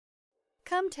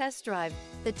Come test drive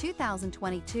the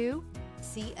 2022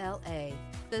 CLA.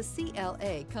 The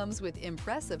CLA comes with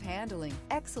impressive handling,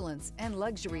 excellence, and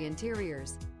luxury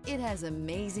interiors. It has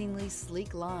amazingly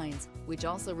sleek lines, which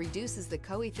also reduces the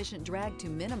coefficient drag to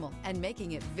minimal and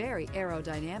making it very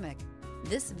aerodynamic.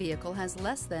 This vehicle has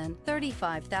less than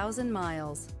 35,000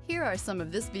 miles. Here are some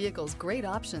of this vehicle's great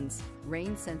options: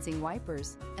 rain-sensing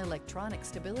wipers, electronic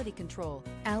stability control,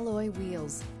 alloy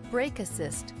wheels, brake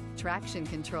assist, traction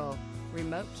control,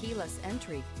 remote keyless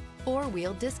entry,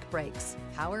 four-wheel disc brakes,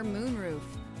 power moonroof,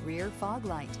 rear fog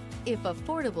light. If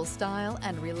affordable style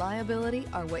and reliability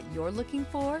are what you're looking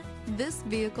for, this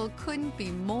vehicle couldn't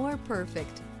be more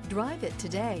perfect. Drive it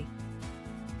today.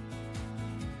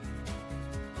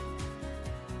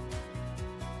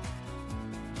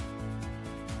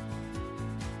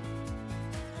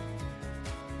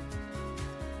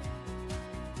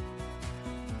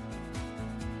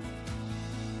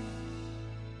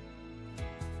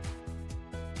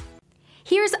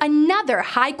 Here's another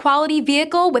high-quality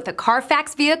vehicle with a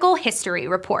CARFAX Vehicle History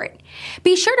Report.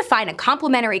 Be sure to find a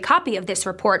complimentary copy of this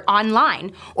report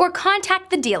online or contact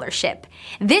the dealership.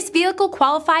 This vehicle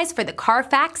qualifies for the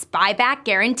CARFAX Buyback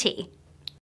Guarantee.